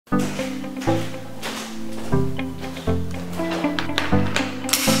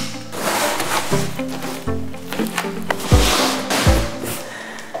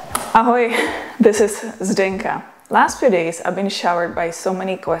Ahoy, this is Zdenka. Last few days I've been showered by so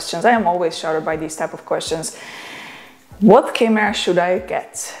many questions. I am always showered by these type of questions. What camera should I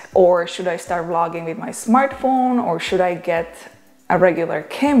get? Or should I start vlogging with my smartphone? Or should I get a regular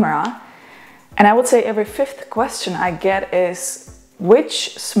camera? And I would say every fifth question I get is,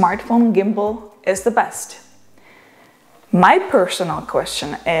 which smartphone gimbal is the best? My personal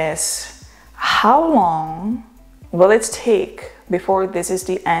question is, how long will it take before this is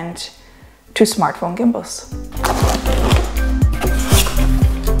the end to smartphone gimbals?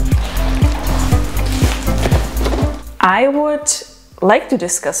 I would like to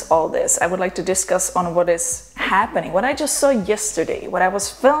discuss all this. I would like to discuss on what is happening, what I just saw yesterday, what I was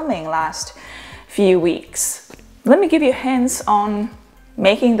filming last few weeks. Let me give you hints on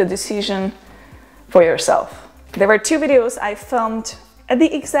making the decision for yourself. There were two videos I filmed at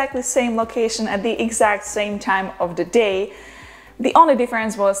the exactly same location at the exact same time of the day. The only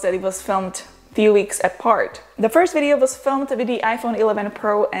difference was that it was filmed a few weeks apart. The first video was filmed with the iPhone 11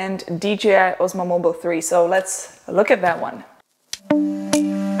 Pro and DJI Osmo Mobile 3, so let's look at that one.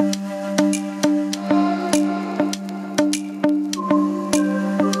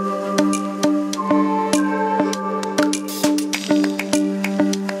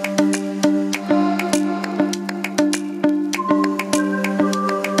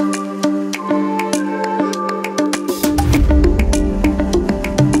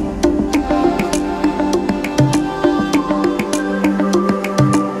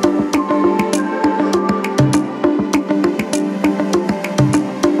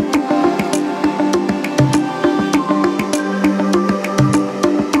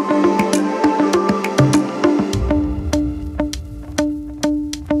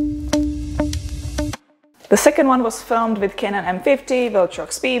 The second one was filmed with Canon M50,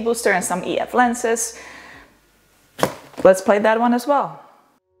 Viltrox speed booster and some EF lenses. Let's play that one as well.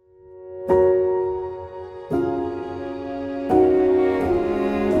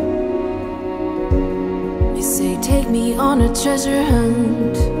 You say take me on a treasure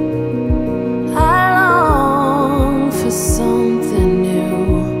hunt. I long for something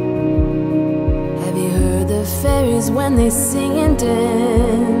new. Have you heard the fairies when they sing and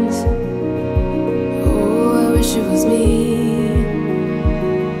dance? Wish it was me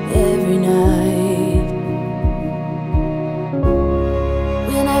every night.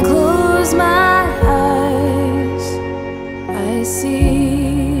 When I close my eyes, I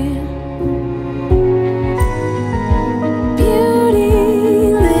see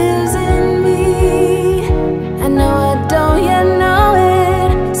beauty lives in me. I know I don't yet know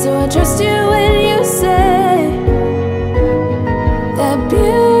it, so I trust you when you say that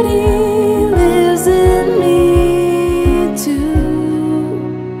beauty lives in me.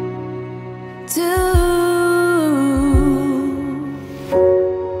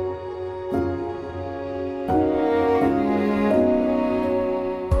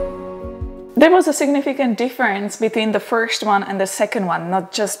 There was a significant difference between the first one and the second one,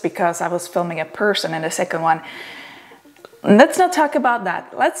 not just because I was filming a person in the second one. Let's not talk about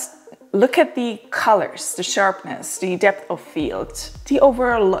that. Let's look at the colors, the sharpness, the depth of field, the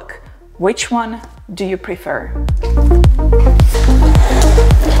overall look. Which one do you prefer?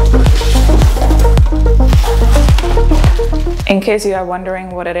 In case you are wondering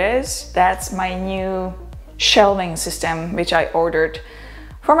what it is, that's my new shelving system, which I ordered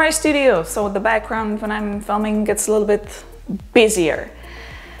for my studio, so the background when I'm filming gets a little bit busier.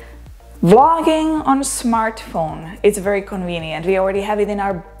 Vlogging on smartphone, it's very convenient. We already have it in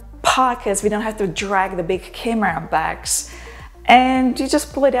our pockets. We don't have to drag the big camera bags, and you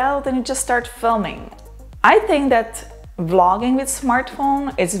just pull it out and you just start filming. I think that vlogging with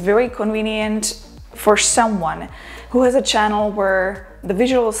smartphone is very convenient for someone who has a channel where the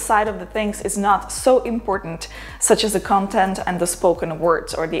visual side of the things is not so important, such as the content and the spoken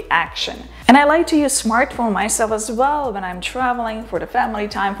words or the action. And I like to use smartphone myself as well when I'm traveling, for the family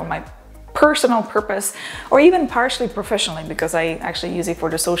time, for my personal purpose, or even partially professionally, because I actually use it for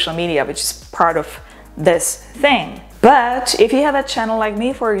the social media, which is part of this thing. But if you have a channel like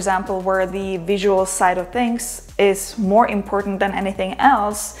me, for example, where the visual side of things is more important than anything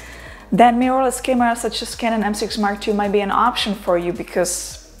else, then mirrorless cameras such as Canon M6 Mark II might be an option for you,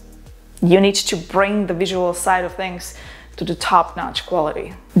 because you need to bring the visual side of things to the top-notch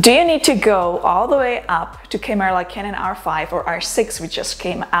quality. Do you need to go all the way up to camera like Canon R5 or R6, which just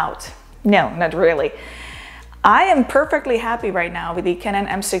came out? No, not really. I am perfectly happy right now with the Canon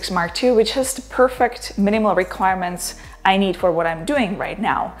M6 Mark II, which has the perfect minimal requirements I need for what I'm doing right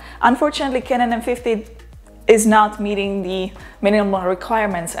now. Unfortunately, Canon M50 is not meeting the minimal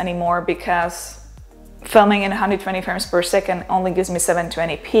requirements anymore because filming in 120 frames per second only gives me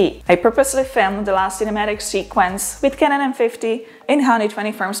 720p. I purposely filmed the last cinematic sequence with Canon M50 in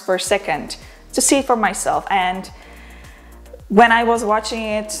 120 frames per second to see it for myself, and when I was watching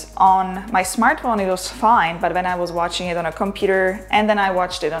it on my smartphone it was fine, but when I was watching it on a computer and then I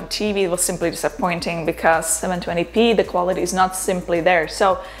watched it on TV, it was simply disappointing because 720p, the quality is not simply there.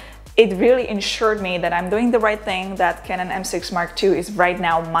 So it really ensured me that I'm doing the right thing, that Canon M6 Mark II is right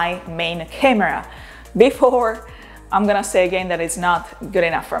now my main camera, before I'm gonna say again that it's not good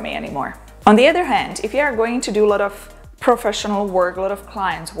enough for me anymore. On the other hand, if you are going to do a lot of professional work, a lot of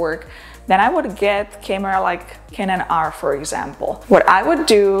clients work, then I would get camera like Canon R, for example. What I would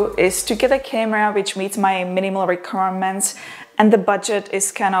do is to get a camera which meets my minimal requirements and the budget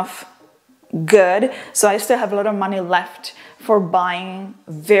is kind of good, so I still have a lot of money left for buying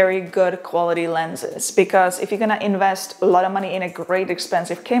very good quality lenses. Because if you're gonna invest a lot of money in a great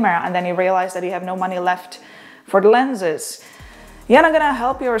expensive camera and then you realize that you have no money left for the lenses, you're not gonna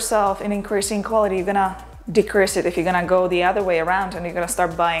help yourself in increasing quality, you're gonna decrease it if you're gonna go the other way around and you're gonna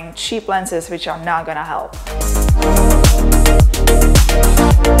start buying cheap lenses which are not gonna help.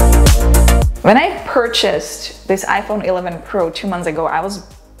 When I purchased this iPhone 11 Pro 2 months ago, I was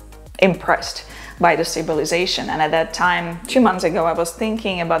impressed by the stabilization, and at that time 2 months ago I was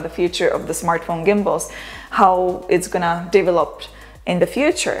thinking about the future of the smartphone gimbals, how it's gonna develop in the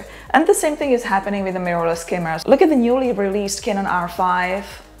future. And the same thing is happening with the mirrorless cameras. Look at the newly released Canon R5.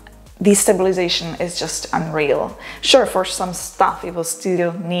 The stabilization is just unreal. Sure, for some stuff you will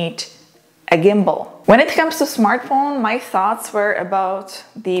still need a gimbal. When it comes to smartphone, my thoughts were about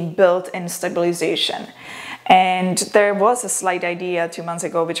the built-in stabilization. And there was a slight idea 2 months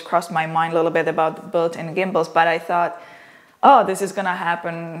ago which crossed my mind a little bit about built-in gimbals, but I thought, oh, this is gonna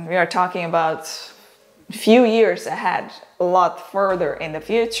happen. We are talking about a few years ahead, a lot further in the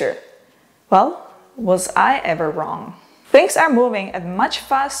future. Well, was I ever wrong? Things are moving at much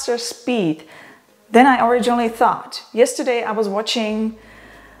faster speed than I originally thought. Yesterday I was watching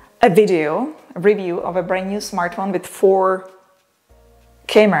a review of a brand new smartphone with 4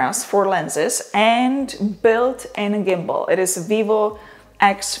 cameras, 4 lenses and built-in gimbal. It is a VIVO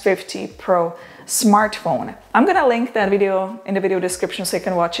X50 Pro smartphone. I'm gonna link that video in the video description so you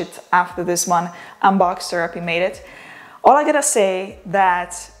can watch it after this one. Unbox Therapy made it. All I gotta say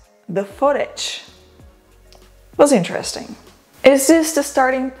that the footage was interesting. Is this the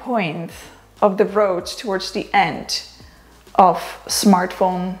starting point of the road towards the end of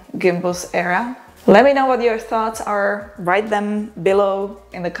smartphone gimbals era? Let me know what your thoughts are, write them below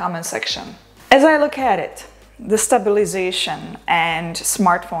in the comment section. As I look at it, the stabilization and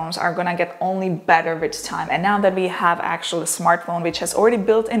smartphones are gonna get only better with time. And now that we have actually a smartphone which has already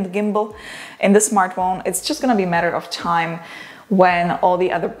built-in gimbal in the smartphone, it's just gonna be a matter of time when all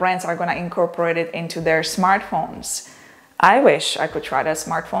the other brands are gonna incorporate it into their smartphones. I wish I could try that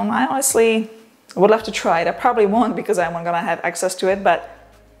smartphone. I honestly would love to try it. I probably won't because I'm not gonna have access to it, but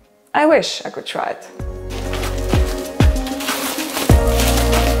I wish I could try it.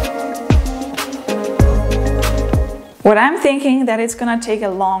 What I'm thinking that it's gonna take a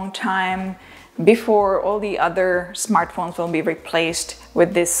long time before all the other smartphones will be replaced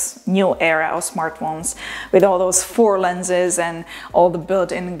with this new era of smartphones with all those 4 lenses and all the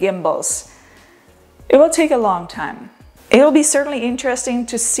built-in gimbals. It will take a long time. It will be certainly interesting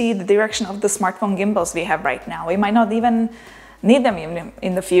to see the direction of the smartphone gimbals we have right now. We might not even need them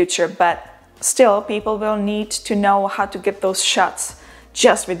in the future, but still people will need to know how to get those shots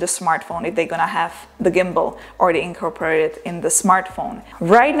just with the smartphone if they're gonna have the gimbal already incorporated in the smartphone.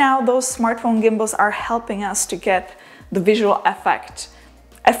 Right now those smartphone gimbals are helping us to get the visual effect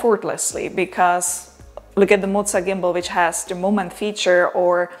effortlessly, because look at the Moza gimbal which has the movement feature,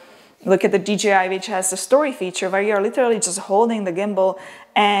 or look at the DJI which has the story feature where you're literally just holding the gimbal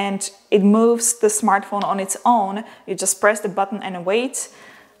and it moves the smartphone on its own. You just press the button and wait,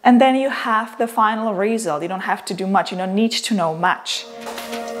 and then you have the final result. You don't have to do much, you don't need to know much.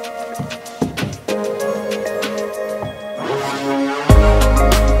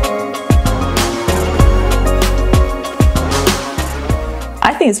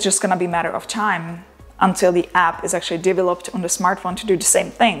 I think it's just gonna be a matter of time until the app is actually developed on the smartphone to do the same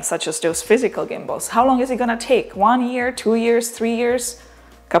thing, such as those physical gimbals. How long is it gonna take? 1 year, 2 years, 3 years,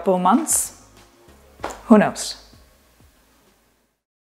 couple of months? Who knows?